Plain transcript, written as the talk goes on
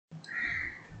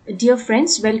Dear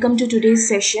friends, welcome to today's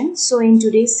session. So in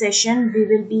today's session, we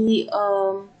will be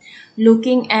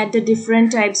looking at the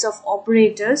different types of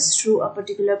operators through a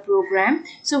particular program.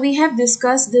 So we have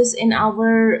discussed this in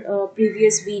our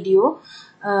previous video,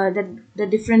 the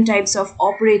different types of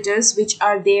operators which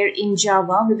are there in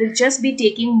Java. We will just be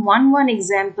taking one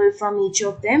example from each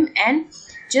of them and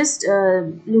just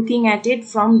looking at it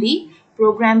from the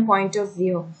program point of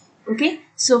view. Okay,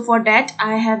 so for that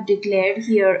I have declared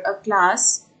here a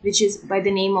class which is by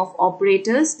the name of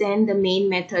operators. Then the main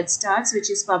method starts, which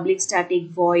is public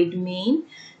static void main,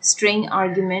 string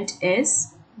argument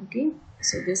s. Okay,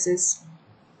 so this is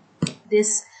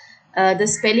this the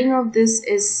spelling of this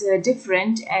is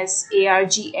different as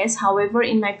args. However,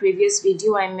 in my previous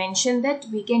video I mentioned that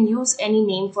we can use any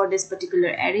name for this particular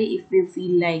array if we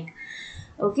feel like.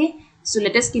 Okay, so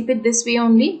let us keep it this way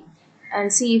only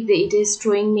and see if it is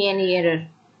throwing me any error.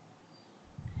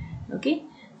 Okay,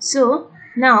 so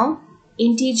now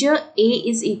integer a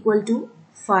is equal to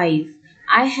 5.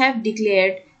 I have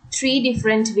declared three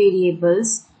different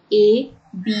variables a,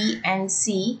 b and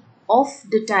c of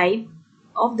the type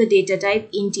of the data type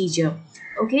integer.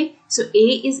 Okay, so a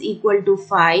is equal to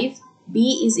 5,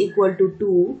 b is equal to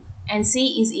 2 and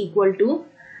c is equal to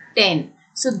 10.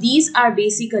 So these are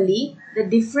basically the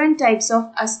different types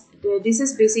of this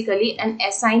is basically an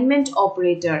assignment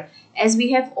operator. As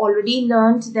we have already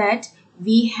learned that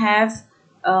we have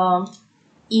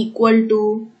equal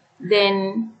to,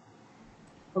 then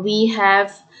we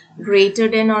have greater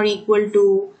than or equal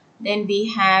to, then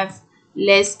we have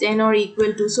less than or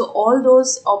equal to. So all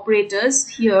those operators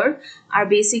here are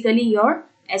basically your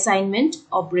assignment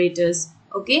operators.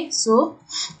 Okay, so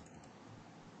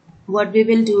what we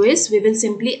will do is we will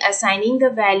simply assigning the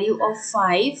value of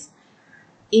 5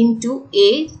 into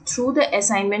a through the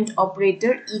assignment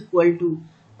operator equal to.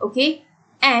 Okay,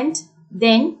 and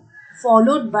then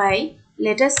followed by,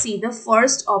 let us see the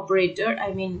first operator,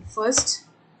 first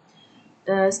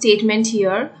statement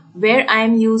here, where I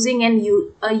am using a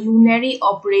unary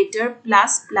operator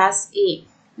plus a.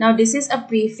 Now this is a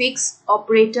prefix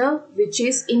operator which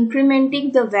is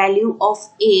incrementing the value of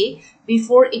a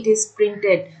before it is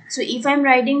printed. So if I am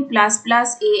writing plus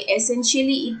a,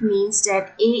 essentially it means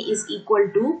that a is equal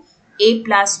to a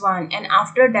plus 1 and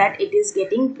after that it is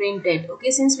getting printed. Okay,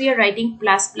 since we are writing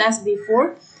plus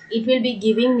before, it will be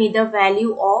giving me the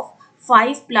value of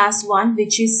 5 plus 1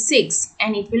 which is 6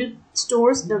 and it will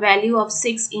stores the value of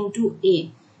 6 into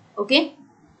a. Okay,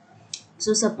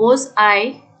 so suppose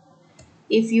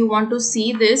if you want to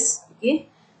see this, okay,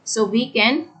 so we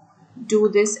can do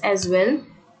this as well.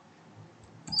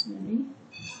 Sorry,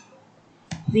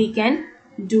 we can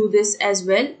do this as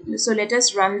well. So let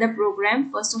us run the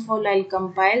program. First of all, I'll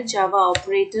compile Java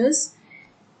operators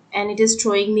and it is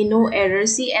throwing me no error.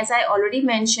 See, as I already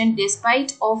mentioned,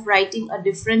 despite of writing a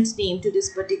different name to this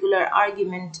particular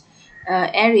argument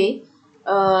array,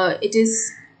 it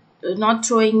is not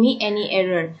throwing me any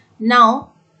error.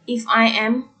 Now if I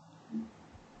am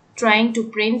trying to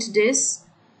print this,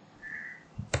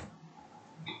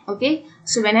 okay,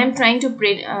 so when I'm trying to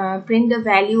print the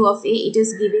value of a, it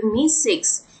is giving me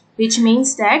 6, which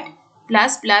means that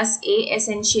plus a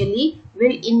essentially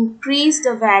will increase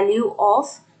the value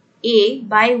of a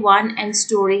by 1 and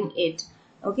storing it.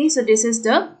 Okay, so this is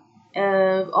the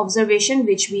observation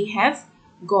which we have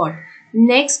got.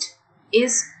 Next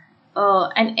is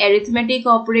an arithmetic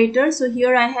operator. So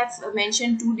here I have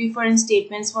mentioned two different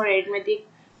statements for arithmetic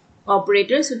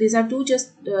operators. So these are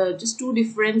just two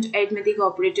different arithmetic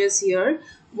operators here.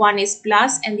 One is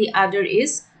plus and the other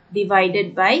is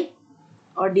divided by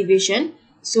or division.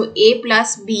 So a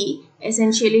plus b,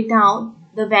 essentially now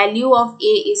the value of a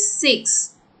is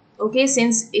 6. Okay,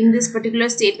 since in this particular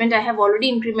statement I have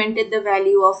already incremented the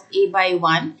value of a by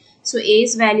 1. So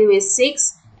a's value is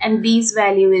 6 and b's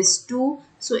value is 2.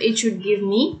 So it should give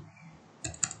me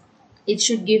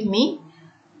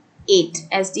 8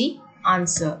 as the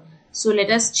answer. So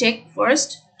let us check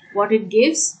first what it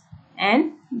gives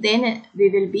and then we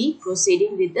will be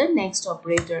proceeding with the next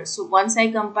operator. So once I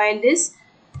compile this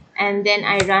and then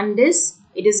I run this,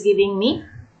 it is giving me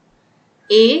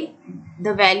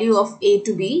the value of a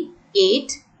to be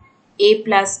 8, a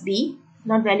plus b,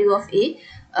 not value of a,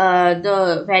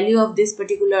 the value of this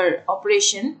particular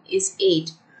operation is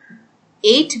 8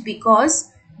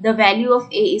 because the value of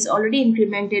a is already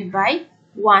incremented by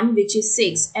 1 which is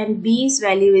 6 and b's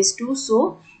value is 2,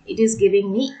 so it is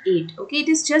giving me 8. Okay, it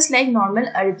is just like normal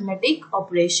arithmetic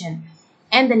operation.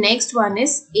 And the next one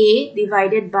is a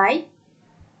divided by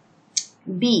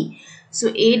b.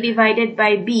 So a divided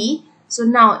by b, so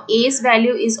now a's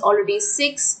value is already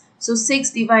 6, So 6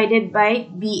 divided by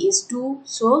b is 2.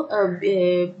 So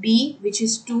b, which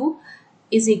is 2,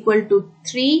 is equal to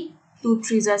 3. 2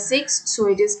 threes are 6. So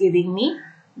it is giving me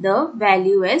the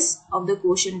value as of the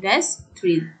quotient as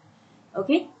 3.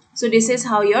 Okay. So this is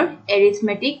how your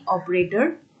arithmetic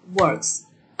operator works.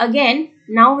 Again,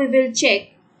 now we will check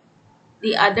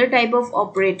the other type of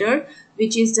operator,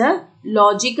 which is the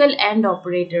logical AND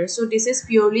operator. So this is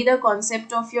purely the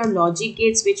concept of your logic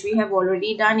gates, which we have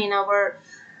already done in our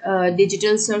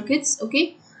digital circuits.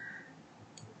 Okay.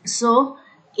 So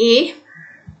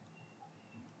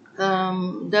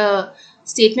the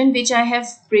statement which I have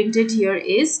printed here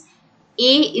is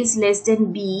A is less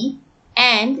than B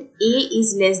and A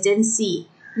is less than C.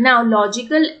 Now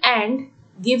logical AND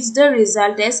gives the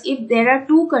result as if there are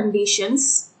two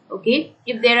conditions. Okay,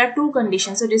 if there are two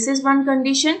conditions, so this is one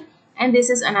condition and this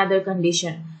is another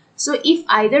condition. So if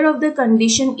either of the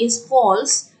condition is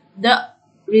false, the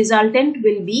resultant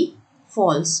will be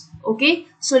false. Okay,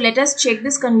 so let us check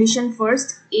this condition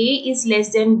first. A is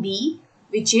less than B,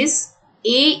 which is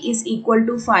A is equal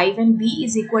to 5 and B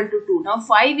is equal to 2. Now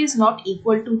 5 is not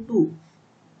equal to 2.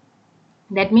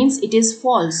 That means it is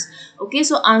false. Okay,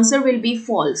 so answer will be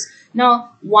false.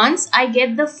 Now once I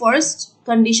get the first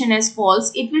condition as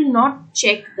false, it will not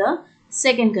check the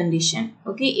second condition.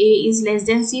 Okay, A is less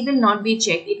than C will not be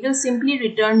checked. It will simply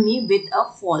return me with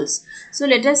a false. So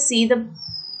let us see the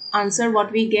answer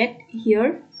what we get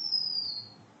here.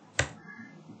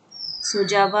 So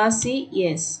Java C,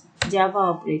 yes, Java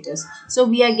operators. So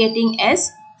we are getting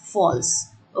as false.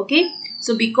 Okay,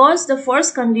 so because the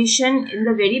first condition in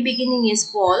the very beginning is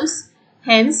false,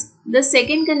 hence the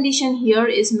second condition here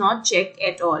is not checked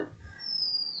at all.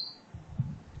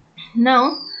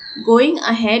 Now going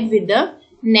ahead with the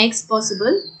next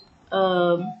possible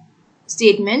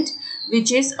statement,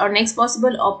 which is our next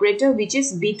possible operator, which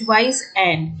is bitwise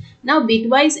AND. Now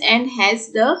bitwise AND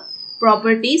has the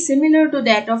property similar to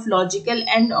that of logical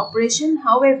AND operation.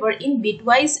 However, in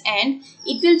bitwise AND,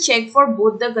 it will check for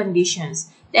both the conditions.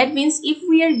 That means if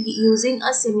we are using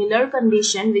a similar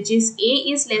condition, which is A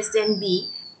is less than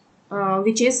B,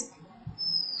 which is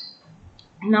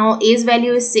now A's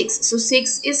value is 6. So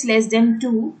 6 is less than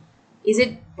 2. Is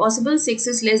it possible 6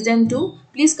 is less than 2?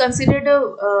 Please consider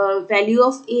the value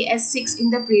of A as 6 in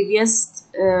the previous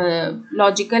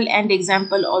logical AND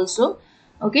example also.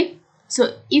 Okay.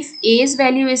 So if A's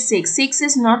value is 6, 6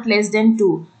 is not less than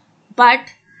 2.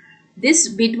 But this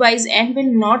bitwise AND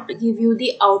will not give you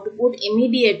the output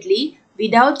immediately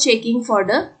without checking for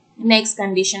the next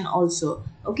condition also.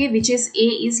 Okay, which is A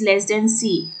is less than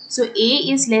C. So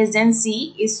A is less than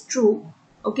C is true.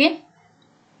 Okay.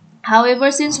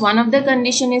 However, since one of the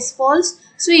condition is false,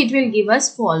 so it will give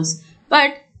us false.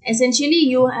 But essentially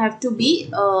you have to be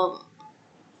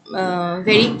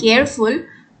very careful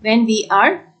when we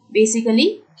are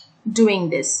basically doing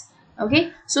this.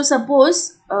 Okay, so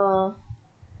suppose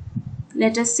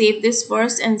let us save this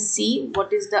first and see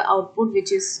what is the output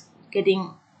which is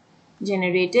getting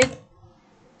generated.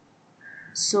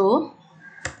 So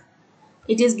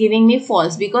it is giving me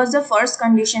false because the first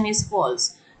condition is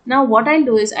false. Now what I'll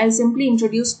do is I'll simply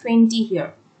introduce 20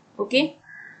 here. Okay,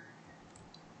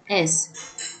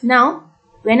 S. Now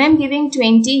when I'm giving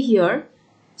 20 here,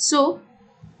 so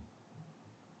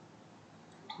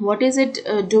what is it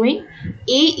doing?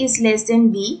 A is less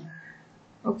than B.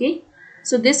 Okay,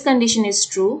 so this condition is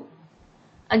true.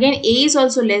 Again, A is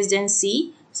also less than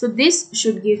C. So this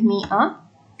should give me a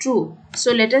true.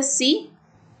 So let us see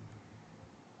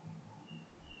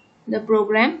the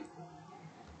program.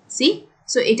 See,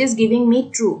 so it is giving me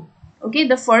true. Okay,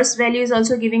 the first value is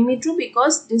also giving me true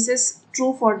because this is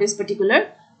true for this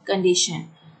particular condition.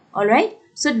 All right.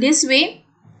 So this way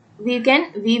we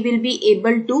will be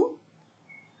able to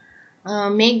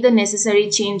make the necessary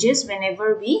changes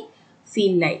whenever we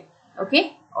feel like.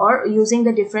 Okay, or using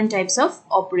the different types of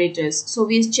operators. So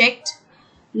we checked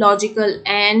logical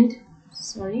AND,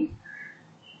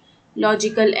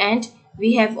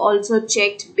 we have also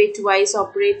checked bitwise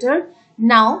operator.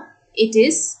 Now it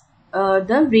is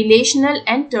the relational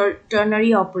and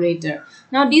ternary operator.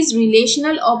 Now these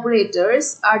relational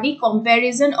operators are the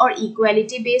comparison or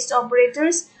equality based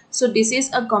operators. So this is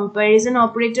a comparison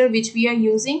operator which we are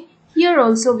using. Here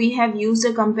also we have used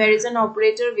a comparison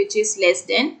operator which is less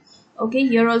than. Okay,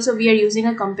 here also we are using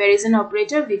a comparison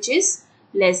operator which is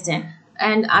less than.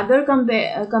 And other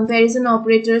comparison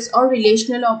operators or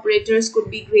relational operators could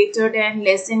be greater than,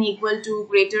 less than, equal to,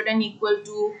 greater than, equal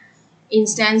to,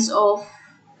 instance of,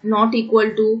 not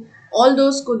equal to. All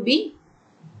those could be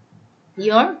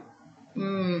your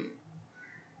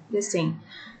this thing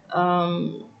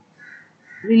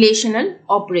relational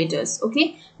operators.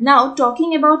 Okay, now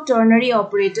talking about ternary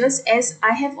operators, as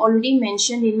I have already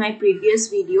mentioned in my previous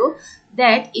video,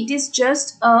 that it is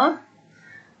just a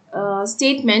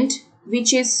statement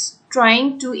which is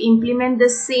trying to implement the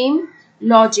same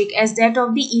logic as that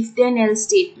of the if then else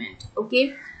statement.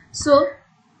 Okay, so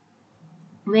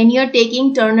when you're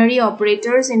taking ternary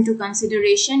operators into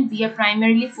consideration, we are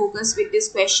primarily focused with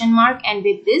this question mark and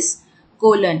with this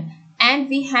colon, and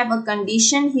we have a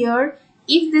condition here.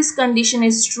 If this condition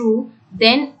is true,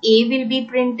 then A will be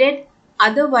printed,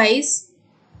 otherwise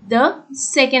the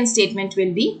second statement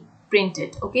will be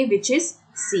printed, okay, which is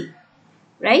C,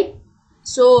 right?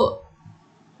 So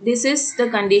this is the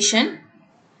condition,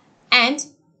 and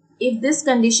if this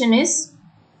condition is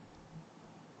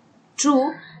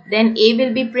true, then A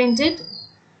will be printed,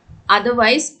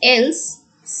 otherwise else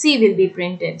C will be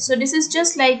printed. So this is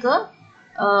just like a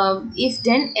if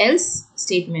then else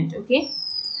statement. Okay,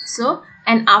 so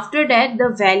and after that the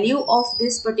value of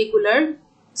this particular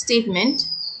statement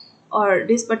or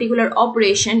this particular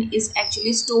operation is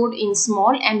actually stored in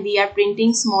small, and we are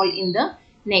printing small in the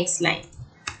next line.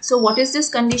 So what is this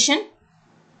condition?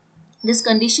 This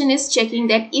condition is checking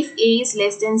that if A is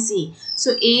less than C.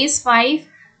 So A is 5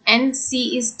 and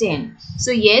C is 10.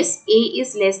 So yes, A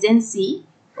is less than C.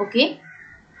 Okay,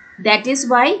 that is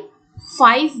why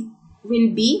 5 will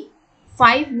be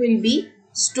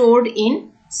stored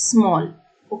in small.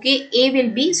 Okay, A will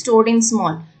be stored in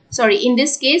small. Sorry, in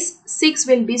this case 6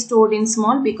 will be stored in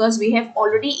small because we have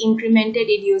already incremented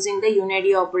it using the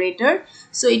unary operator.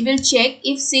 So it will check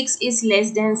if 6 is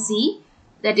less than C,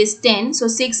 that is 10. So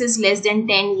 6 is less than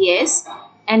 10, yes,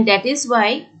 and that is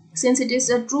why, since it is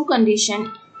a true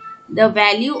condition, the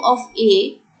value of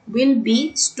A will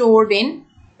be stored in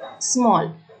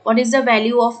small. What is the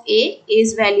value of A?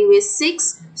 A's value is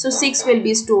 6. So 6 will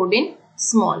be stored in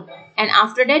small. And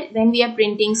after that, when we are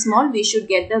printing small, we should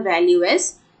get the value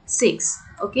as 6.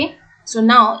 Okay. So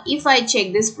now if I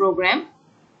check this program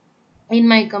in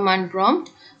my command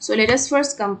prompt, so let us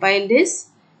first compile this.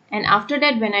 And after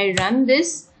that, when I run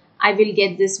this, I will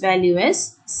get this value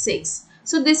as 6.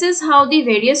 So this is how the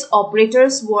various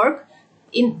operators work.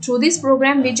 Through this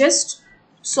program, we just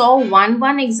saw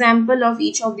one example of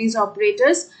each of these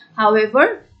operators.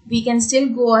 However, we can still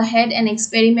go ahead and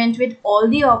experiment with all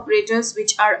the operators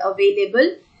which are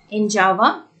available in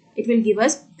Java. It will give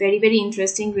us very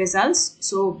interesting results.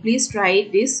 So please try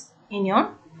this in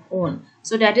your own.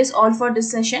 So that is all for this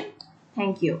session.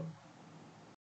 Thank you.